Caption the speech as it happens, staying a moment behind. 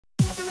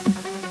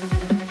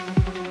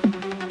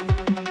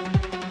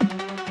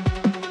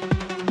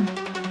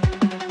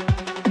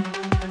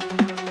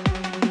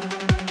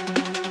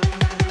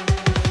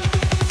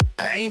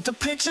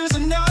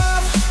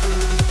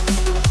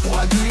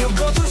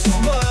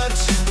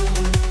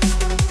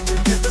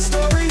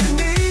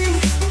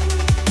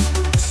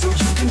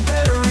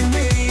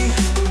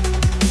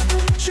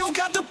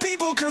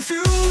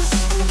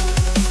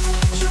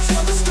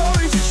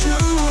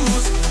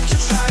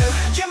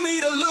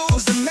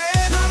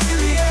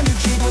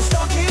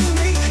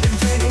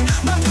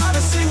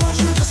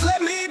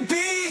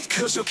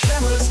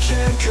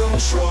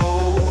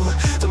control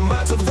the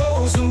minds of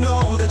those who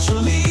know that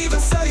you'll leave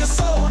and sell your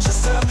soul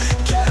just to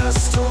get a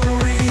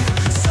story.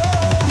 So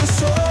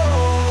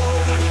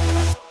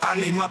I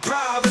need my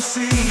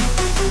privacy.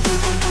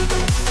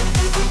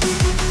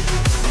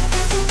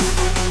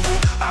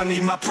 I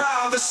need my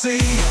privacy.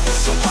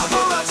 So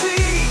paparazzi,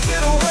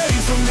 get away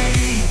from me.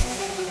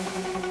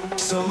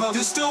 Some of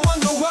you still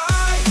wonder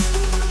why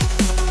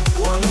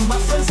one of my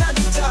friends had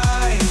to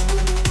die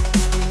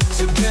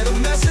to get a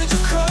message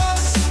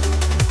across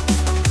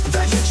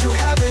that yet you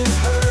haven't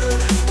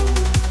heard.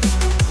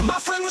 My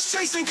friend was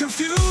chasing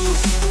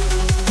confused,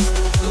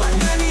 like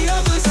many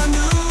others I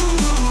knew.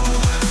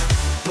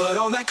 But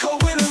on that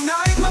cold winter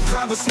night, my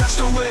pride was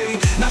snatched away.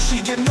 Now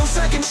she get no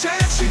second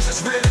chance, she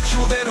just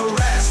ridiculed and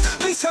harassed.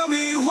 Please tell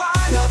me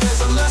why. Now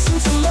there's a lesson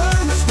to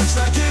learn, respect's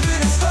not given,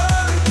 it's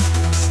earned.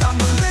 Stop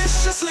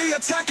maliciously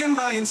attacking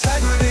my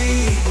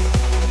integrity.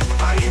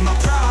 I need my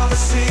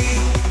privacy.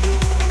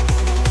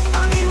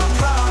 I need my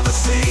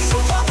privacy. So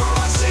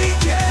paparazzi,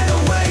 get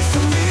away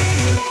from me.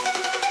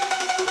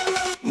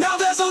 Now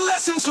there's a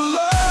lesson to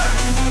learn.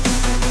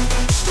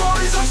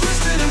 Stories are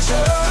twisted and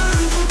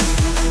turned.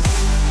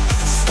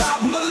 Stop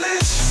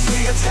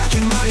maliciously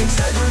attacking my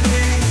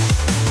integrity.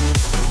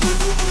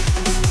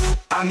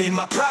 I need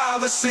my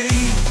privacy.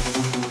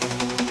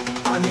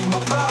 I need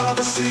my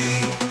privacy.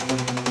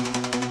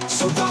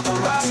 So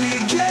paparazzi,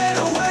 get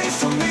away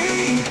from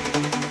me.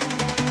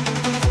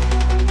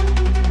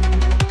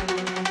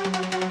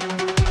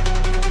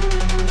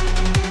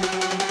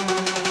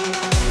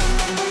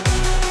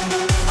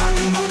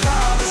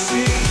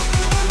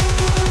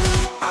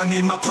 I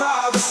need my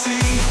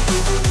privacy.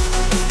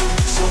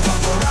 So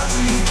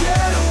paparazzi,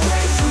 get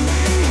away from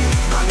me.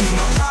 I need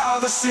my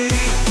privacy.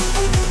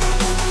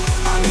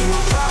 I need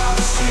my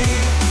privacy.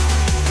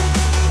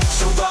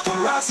 So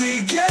paparazzi,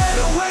 get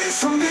away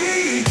from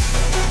me.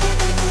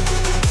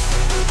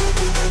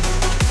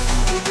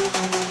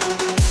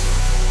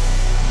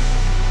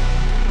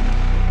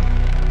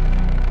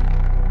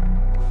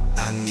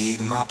 I need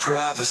my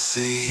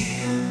privacy.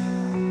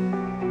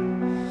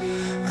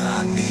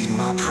 I need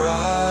my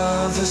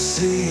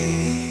privacy.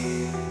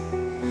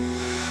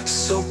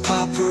 So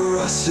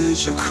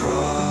paparazzi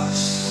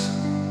across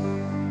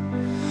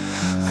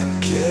and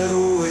get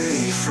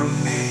away from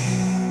me.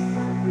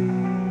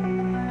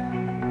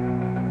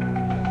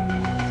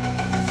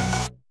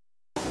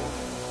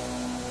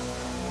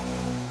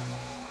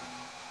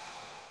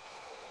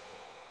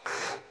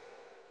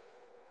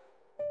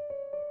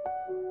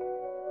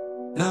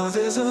 Now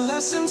there's a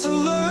lesson to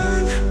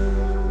learn.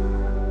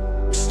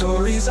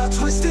 Stories are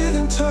twisted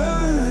and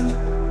turned.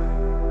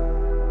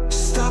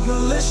 Stop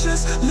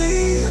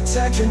maliciously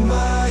attacking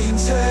my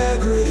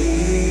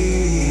integrity.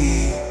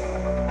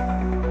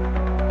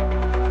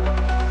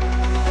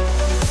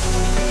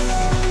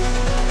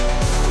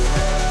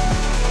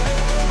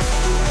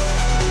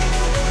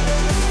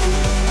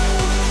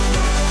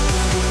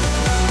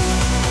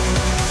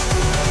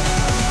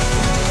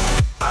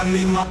 I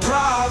need my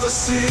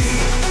privacy.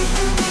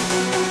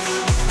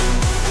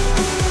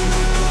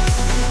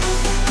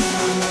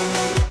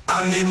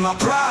 I need my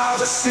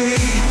privacy.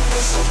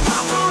 So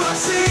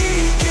paparazzi,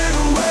 get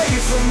away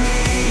from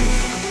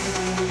me.